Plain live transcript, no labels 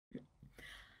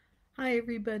Hi,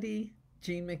 everybody.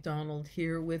 Jean McDonald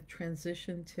here with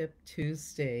Transition Tip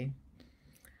Tuesday.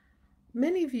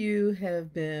 Many of you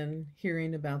have been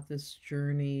hearing about this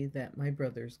journey that my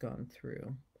brother's gone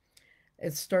through.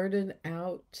 It started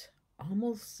out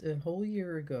almost a whole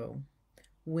year ago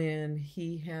when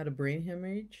he had a brain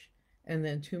hemorrhage and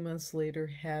then 2 months later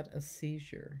had a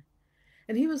seizure.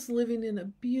 And he was living in a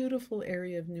beautiful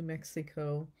area of New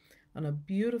Mexico on a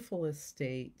beautiful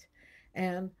estate.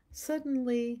 And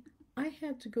suddenly I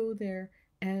had to go there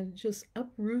and just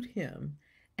uproot him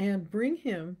and bring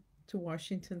him to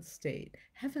Washington State,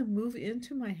 have him move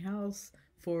into my house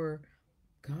for,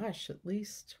 gosh, at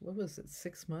least, what was it,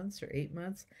 6 months or 8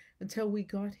 months until we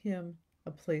got him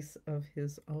a place of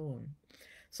his own.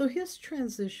 So his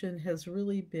transition has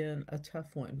really been a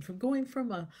tough one. From going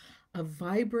from a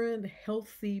vibrant,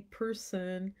 healthy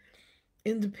person,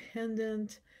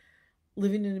 independent,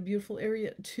 living in a beautiful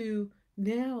area, to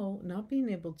now not being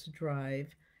able to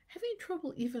drive, having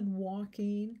trouble even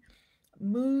walking,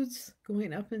 moods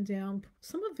going up and down.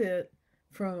 Some of it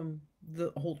from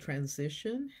the whole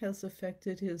transition has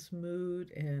affected his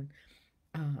mood and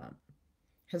uh,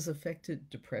 has affected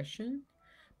depression,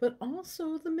 but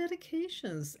also the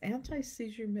medications.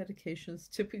 Anti-seizure medications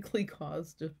typically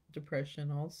cause depression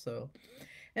also.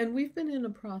 And we've been in a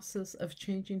process of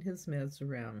changing his meds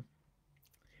around.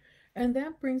 And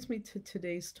that brings me to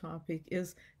today's topic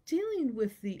is dealing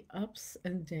with the ups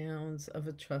and downs of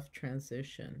a tough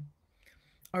transition.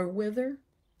 Our weather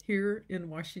here in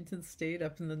Washington State,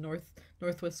 up in the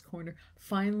northwest corner,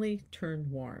 finally turned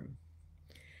warm.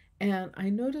 And I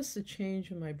noticed a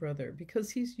change in my brother because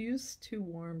he's used to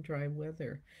warm, dry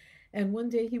weather. And one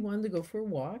day he wanted to go for a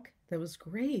walk. That was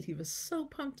great. He was so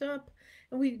pumped up.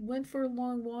 And we went for a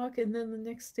long walk. And then the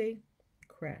next day,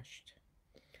 crashed.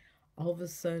 All of a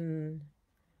sudden,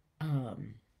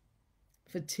 um,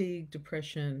 fatigue,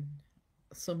 depression,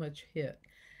 so much hit.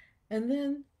 And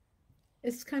then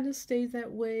it's kind of stayed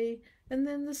that way. And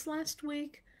then this last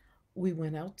week, we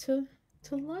went out to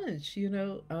lunch,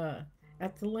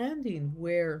 at the landing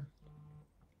where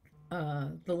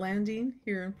the landing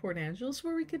here in Port Angeles,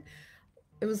 where we could,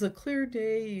 it was a clear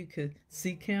day. You could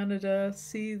see Canada,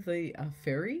 see the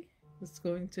ferry that's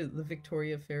going to the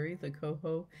Victoria Ferry, the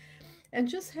Coho, and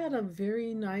just had a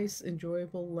very nice,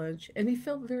 enjoyable lunch. And he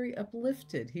felt very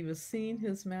uplifted. He was seeing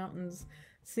his mountains,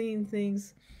 seeing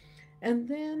things, and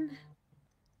then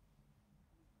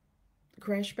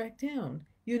crash back down.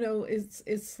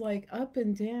 It's like up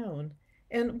and down.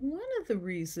 And one of the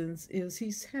reasons is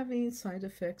he's having side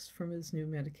effects from his new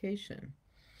medication.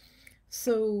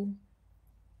 So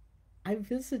I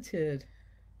visited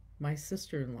my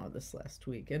sister in law this last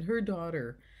week, and her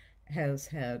daughter has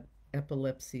had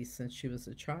epilepsy since she was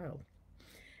a child.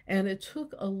 And it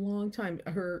took a long time.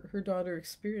 Her daughter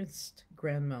experienced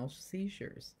grand mal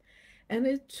seizures, and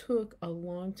it took a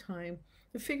long time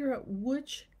to figure out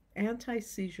which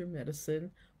anti-seizure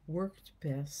medicine worked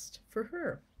best for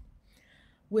her.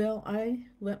 Well, I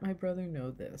let my brother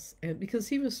know this, and because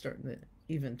he was starting to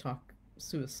even talk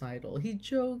suicidal. He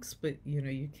jokes, but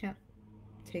you can't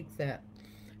take that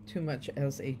too much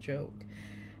as a joke.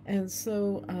 And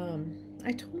so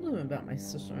I told him about my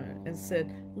sister and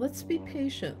said, let's be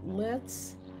patient.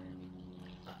 Let's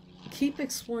keep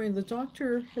exploring. The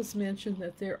doctor has mentioned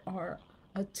that there are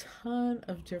a ton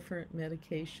of different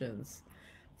medications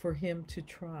for him to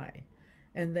try,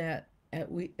 and that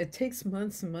it takes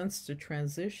months and months to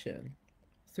transition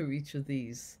through each of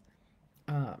these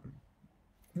um,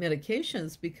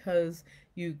 medications because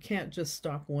you can't just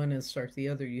stop one and start the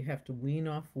other. You have to wean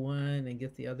off one and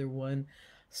get the other one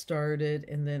started,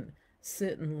 and then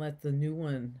sit and let the new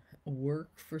one work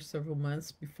for several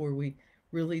months before we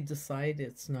really decide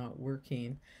it's not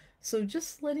working. So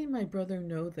just letting my brother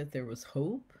know that there was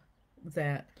hope,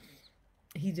 that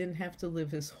he didn't have to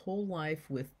live his whole life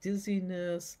with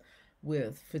dizziness,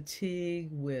 with fatigue,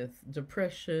 with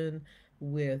depression,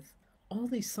 with all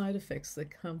these side effects that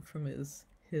come from his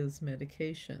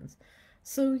medications.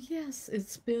 So yes,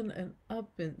 it's been an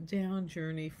up and down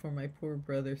journey for my poor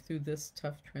brother through this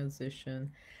tough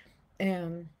transition.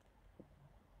 And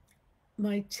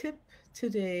my tip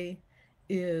today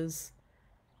is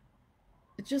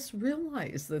just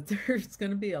realize that there's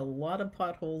going to be a lot of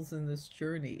potholes in this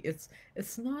journey.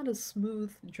 It's not a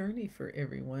smooth journey for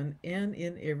everyone and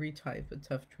in every type of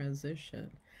tough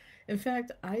transition. In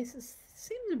fact,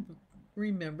 seem to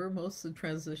remember most of the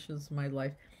transitions in my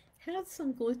life had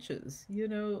some glitches.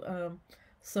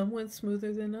 Some went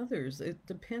smoother than others. It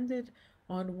depended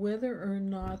on whether or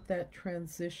not that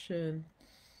transition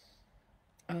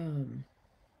um,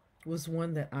 was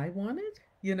one that I wanted.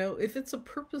 If it's a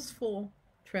purposeful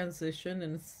transition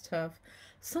and it's tough,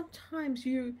 sometimes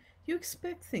you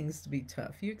expect things to be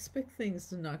tough. You expect things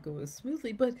to not go as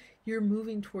smoothly, but you're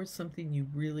moving towards something you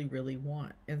really, really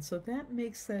want. And so that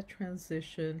makes that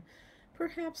transition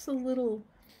perhaps a little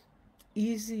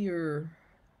easier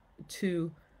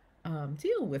to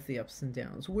deal with the ups and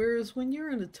downs. Whereas when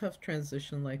you're in a tough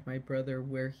transition, like my brother,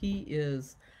 where he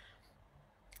is,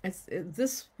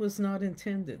 this was not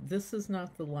intended. This is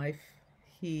not the life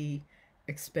he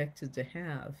expected to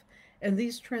have. And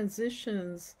these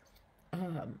transitions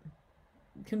um,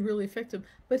 can really affect him.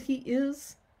 But he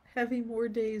is having more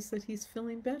days that he's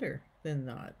feeling better than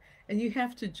not. And you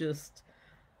have to just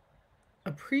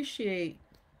appreciate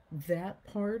that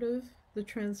part of the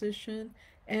transition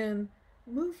and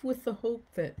move with the hope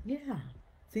that, yeah,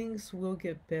 things will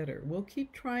get better. We'll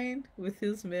keep trying with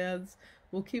his meds.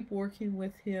 We'll keep working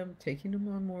with him, taking him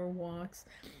on more walks,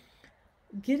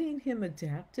 getting him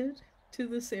adapted to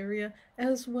this area,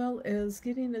 as well as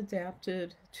getting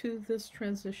adapted to this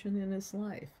transition in his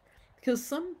life. Because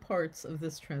some parts of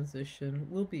this transition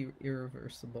will be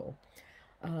irreversible.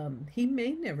 He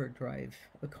may never drive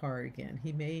a car again.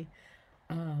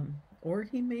 Or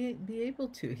he may be able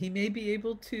to. He may be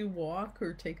able to walk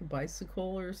or take a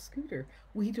bicycle or a scooter.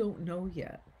 We don't know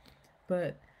yet.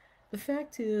 But the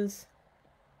fact is,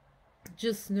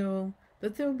 just know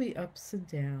that there'll be ups and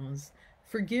downs.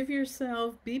 Forgive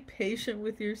yourself, be patient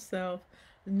with yourself,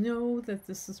 know that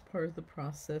this is part of the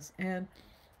process. And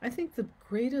I think the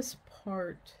greatest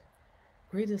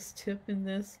tip in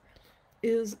this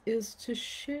is to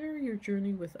share your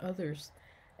journey with others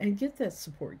and get that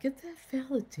support, get that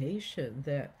validation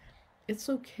that it's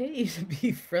okay to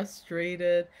be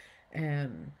frustrated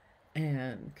and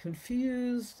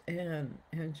confused and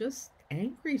just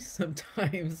angry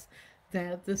sometimes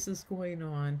that this is going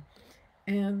on,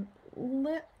 and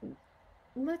let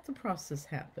the process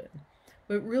happen,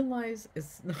 but realize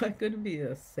it's not going to be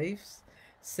a safe,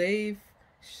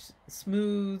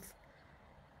 smooth,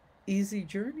 easy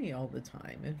journey all the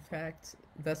time. In fact,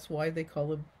 that's why they call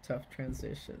them tough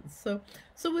transitions. So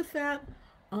with that,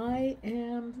 I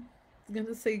am going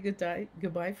to say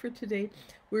goodbye for today.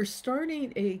 We're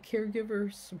starting a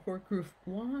caregiver support group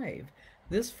live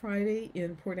this Friday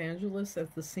in Port Angeles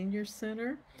at the Senior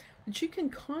Center. But you can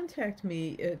contact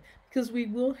me because we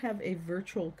will have a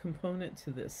virtual component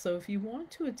to this. So if you want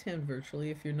to attend virtually,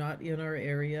 if you're not in our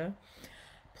area,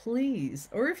 please,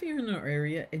 or if you're in our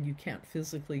area and you can't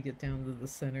physically get down to the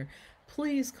center,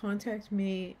 please contact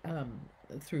me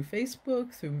through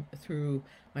Facebook, through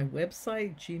my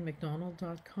website,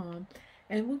 jeanmcdonald.com,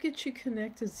 and we'll get you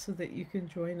connected so that you can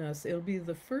join us. It'll be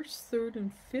the first, third,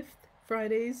 and fifth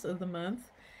Fridays of the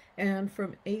month, and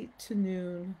from 8 to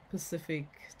noon Pacific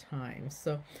time.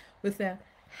 So with that,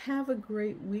 have a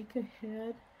great week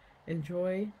ahead.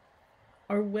 Enjoy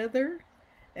our weather,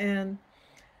 and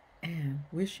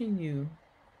wishing you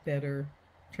better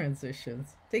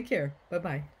transitions. Take care.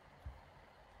 Bye-bye.